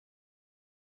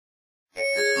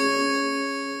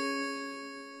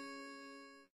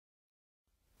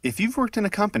If you've worked in a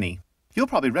company, you'll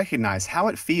probably recognize how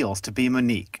it feels to be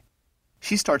Monique.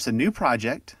 She starts a new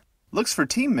project, looks for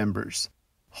team members,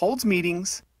 holds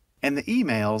meetings, and the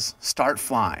emails start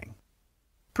flying.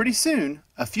 Pretty soon,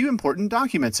 a few important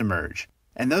documents emerge,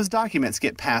 and those documents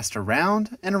get passed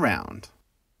around and around.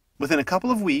 Within a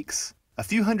couple of weeks, a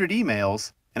few hundred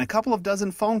emails, and a couple of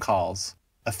dozen phone calls,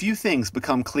 a few things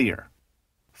become clear.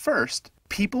 First,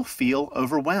 people feel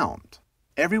overwhelmed.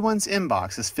 Everyone's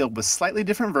inbox is filled with slightly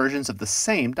different versions of the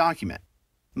same document.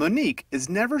 Monique is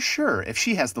never sure if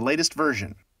she has the latest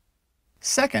version.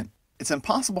 Second, it's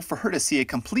impossible for her to see a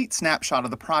complete snapshot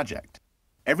of the project.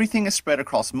 Everything is spread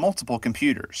across multiple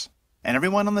computers, and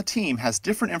everyone on the team has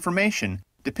different information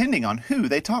depending on who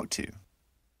they talk to.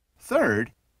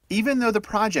 Third, even though the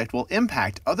project will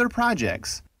impact other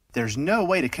projects, there's no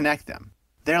way to connect them.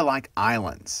 They're like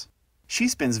islands. She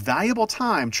spends valuable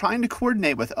time trying to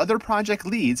coordinate with other project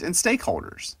leads and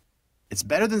stakeholders. It's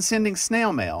better than sending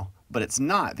snail mail, but it's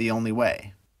not the only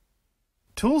way.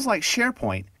 Tools like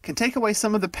SharePoint can take away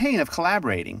some of the pain of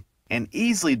collaborating and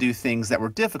easily do things that were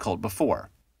difficult before.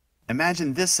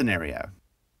 Imagine this scenario.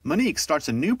 Monique starts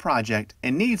a new project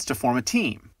and needs to form a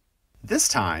team. This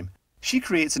time, she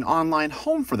creates an online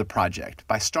home for the project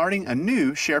by starting a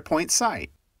new SharePoint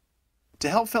site. To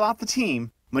help fill out the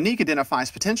team, Monique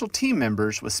identifies potential team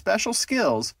members with special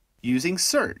skills using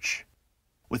search.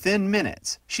 Within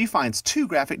minutes, she finds 2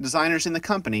 graphic designers in the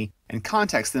company and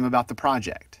contacts them about the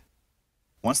project.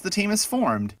 Once the team is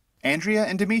formed, Andrea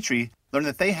and Dimitri learn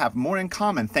that they have more in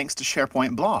common thanks to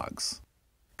SharePoint blogs.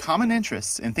 Common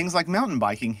interests in things like mountain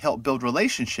biking help build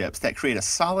relationships that create a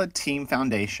solid team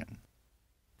foundation.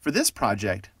 For this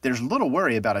project, there's little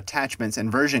worry about attachments and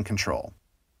version control.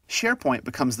 SharePoint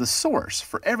becomes the source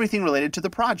for everything related to the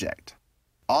project.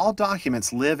 All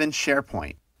documents live in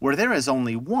SharePoint, where there is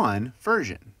only one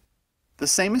version. The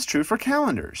same is true for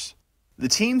calendars. The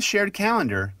team's shared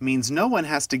calendar means no one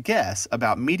has to guess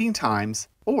about meeting times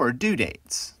or due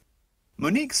dates.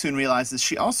 Monique soon realizes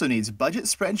she also needs budget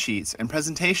spreadsheets and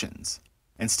presentations.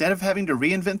 Instead of having to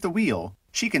reinvent the wheel,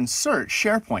 she can search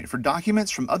SharePoint for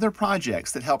documents from other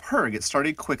projects that help her get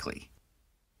started quickly.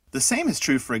 The same is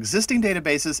true for existing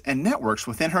databases and networks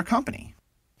within her company.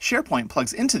 SharePoint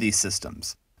plugs into these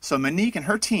systems, so Monique and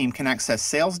her team can access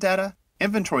sales data,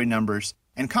 inventory numbers,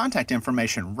 and contact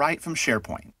information right from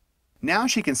SharePoint. Now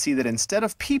she can see that instead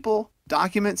of people,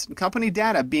 documents, and company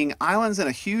data being islands in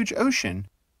a huge ocean,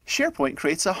 SharePoint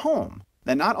creates a home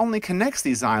that not only connects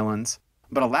these islands,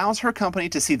 but allows her company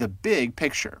to see the big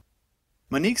picture.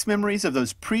 Monique's memories of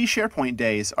those pre-SharePoint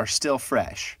days are still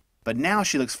fresh, but now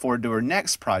she looks forward to her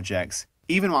next projects,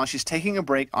 even while she's taking a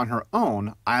break on her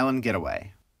own island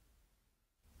getaway.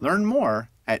 Learn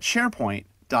more at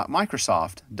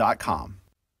sharepoint.microsoft.com.